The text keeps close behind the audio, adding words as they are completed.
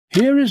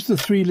Here is The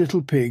Three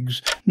Little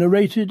Pigs,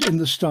 narrated in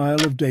the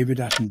style of David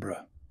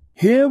Attenborough.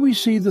 Here we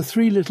see the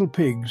three little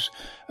pigs,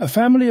 a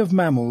family of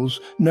mammals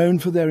known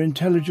for their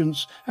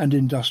intelligence and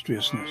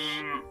industriousness.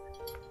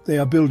 They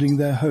are building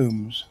their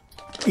homes,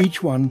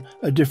 each one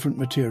a different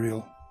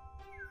material.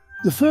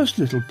 The first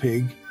little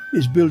pig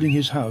is building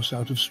his house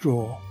out of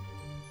straw.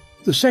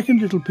 The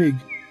second little pig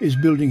is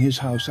building his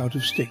house out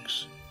of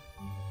sticks.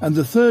 And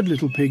the third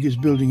little pig is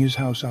building his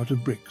house out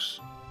of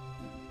bricks.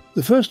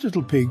 The first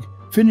little pig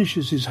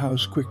finishes his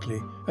house quickly,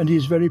 and he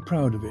is very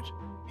proud of it.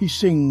 He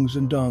sings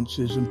and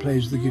dances and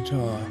plays the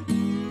guitar.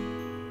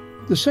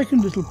 The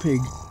second little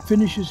pig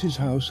finishes his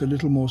house a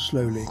little more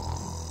slowly,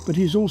 but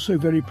he is also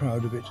very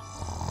proud of it.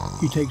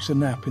 He takes a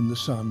nap in the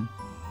sun.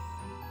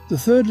 The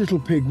third little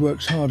pig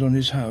works hard on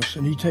his house,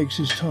 and he takes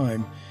his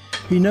time.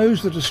 He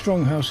knows that a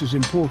strong house is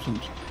important,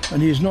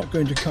 and he is not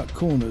going to cut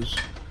corners.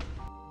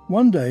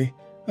 One day,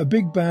 a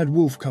big bad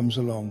wolf comes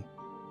along.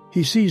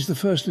 He sees the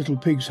first little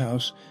pig's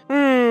house.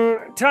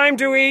 Time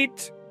to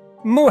eat!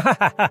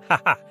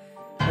 Muhahaha!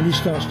 And he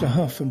starts to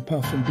huff and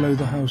puff and blow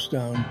the house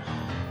down.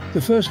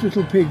 The first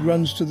little pig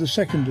runs to the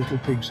second little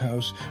pig's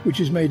house, which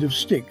is made of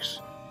sticks.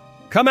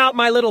 Come out,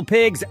 my little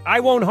pigs!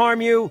 I won't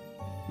harm you!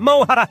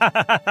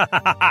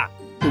 Muhahaha!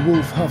 The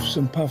wolf huffs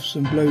and puffs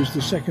and blows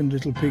the second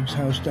little pig's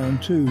house down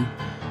too.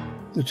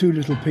 The two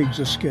little pigs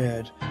are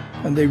scared,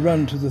 and they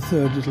run to the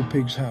third little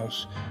pig's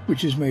house,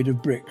 which is made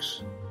of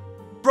bricks.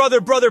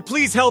 Brother,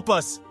 please help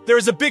us! There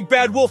is a big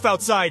bad wolf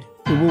outside!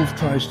 The wolf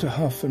tries to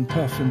huff and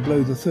puff and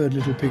blow the third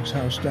little pig's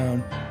house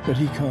down, but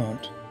he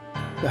can't.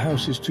 The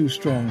house is too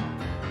strong.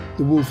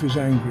 The wolf is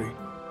angry,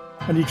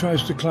 and he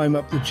tries to climb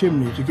up the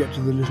chimney to get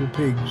to the little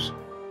pigs.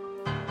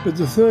 But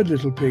the third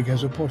little pig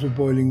has a pot of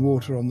boiling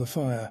water on the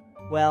fire.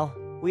 Well,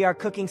 we are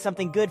cooking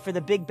something good for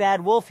the big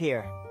bad wolf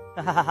here.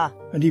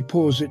 And he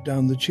pours it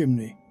down the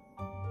chimney.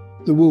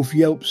 The wolf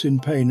yelps in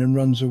pain and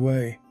runs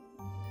away.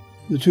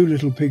 The two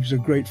little pigs are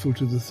grateful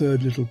to the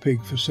third little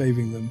pig for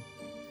saving them.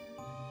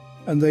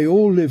 And they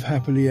all live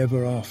happily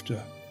ever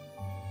after.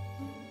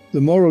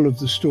 The moral of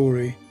the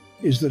story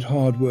is that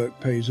hard work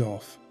pays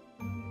off.